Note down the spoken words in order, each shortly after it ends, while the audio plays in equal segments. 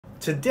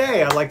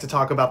Today, I'd like to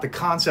talk about the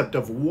concept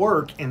of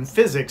work in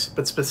physics,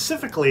 but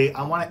specifically,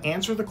 I want to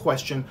answer the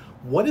question,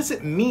 what does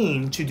it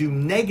mean to do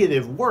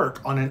negative work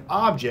on an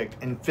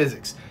object in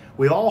physics?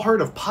 We've all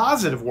heard of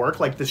positive work,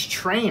 like this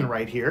train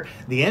right here.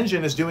 The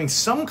engine is doing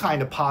some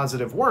kind of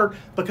positive work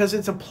because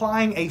it's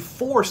applying a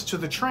force to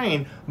the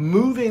train,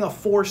 moving a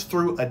force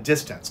through a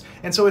distance.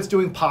 And so it's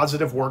doing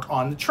positive work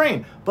on the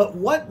train. But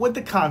what would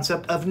the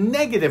concept of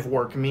negative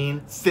work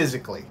mean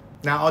physically?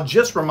 Now, I'll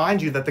just remind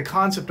you that the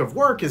concept of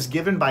work is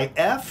given by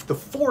F, the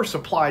force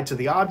applied to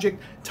the object,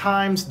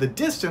 times the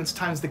distance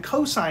times the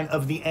cosine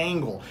of the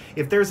angle.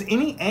 If there's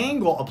any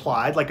angle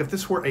applied, like if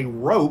this were a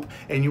rope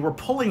and you were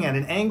pulling at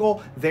an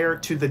angle there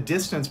to the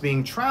distance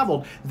being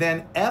traveled,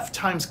 then F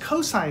times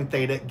cosine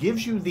theta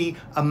gives you the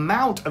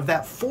amount of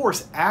that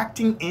force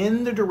acting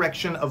in the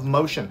direction of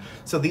motion.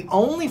 So the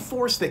only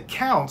force that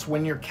counts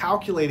when you're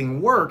calculating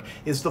work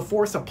is the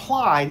force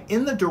applied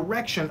in the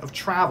direction of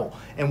travel.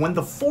 And when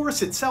the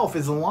force itself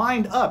is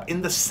lined up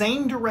in the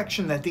same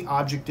direction that the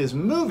object is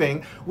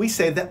moving, we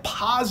say that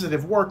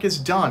positive work is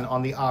done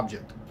on the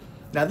object.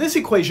 Now, this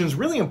equation is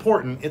really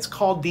important. It's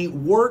called the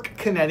work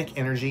kinetic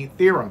energy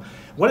theorem.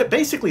 What it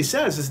basically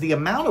says is the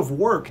amount of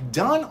work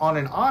done on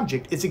an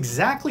object is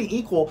exactly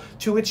equal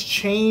to its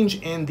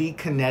change in the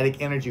kinetic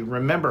energy.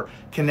 Remember,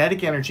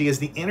 kinetic energy is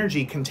the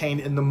energy contained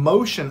in the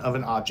motion of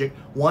an object,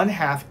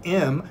 1/2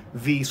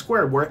 mv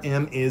squared, where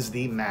m is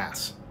the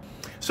mass.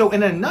 So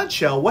in a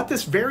nutshell, what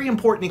this very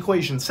important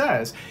equation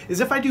says is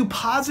if I do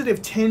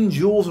positive 10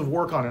 joules of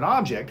work on an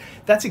object,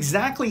 that's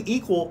exactly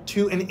equal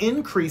to an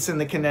increase in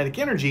the kinetic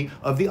energy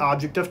of the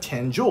object of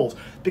 10 joules.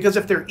 Because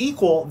if they're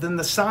equal, then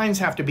the signs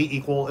have to be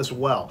equal as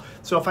well.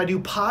 So if I do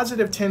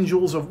positive 10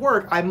 joules of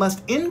work, I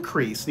must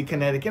increase the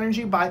kinetic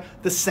energy by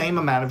the same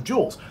amount of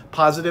joules.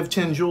 Positive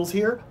 10 joules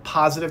here,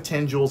 positive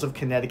 10 joules of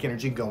kinetic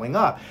energy going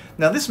up.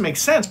 Now this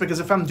makes sense because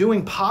if I'm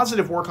doing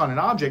positive work on an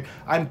object,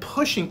 I'm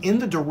pushing in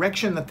the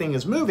direction the thing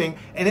is moving,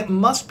 and it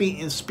must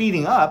be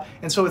speeding up,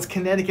 and so its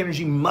kinetic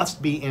energy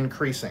must be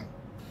increasing.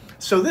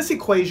 So this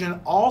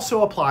equation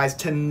also applies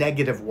to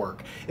negative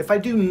work. If I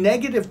do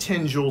negative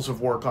 10 joules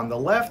of work on the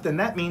left, then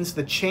that means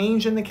the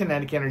change in the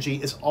kinetic energy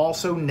is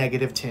also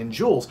negative 10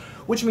 joules,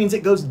 which means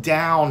it goes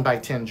down by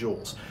 10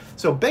 joules.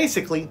 So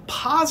basically,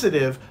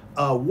 positive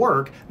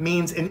work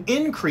means an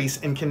increase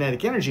in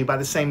kinetic energy by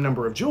the same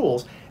number of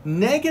joules.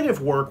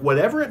 Negative work,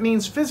 whatever it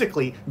means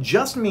physically,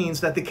 just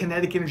means that the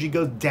kinetic energy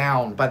goes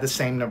down by the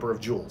same number of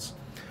joules.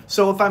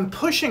 So if I'm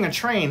pushing a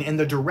train in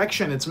the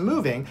direction it's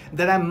moving,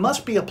 then I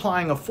must be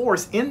applying a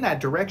force in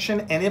that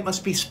direction and it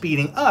must be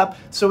speeding up,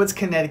 so its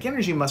kinetic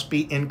energy must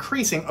be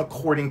increasing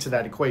according to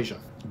that equation.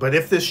 But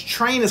if this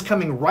train is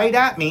coming right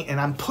at me and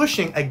I'm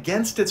pushing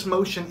against its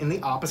motion in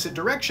the opposite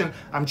direction,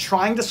 I'm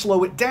trying to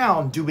slow it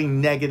down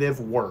doing negative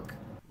work.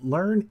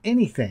 Learn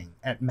anything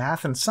at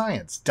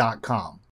mathandscience.com.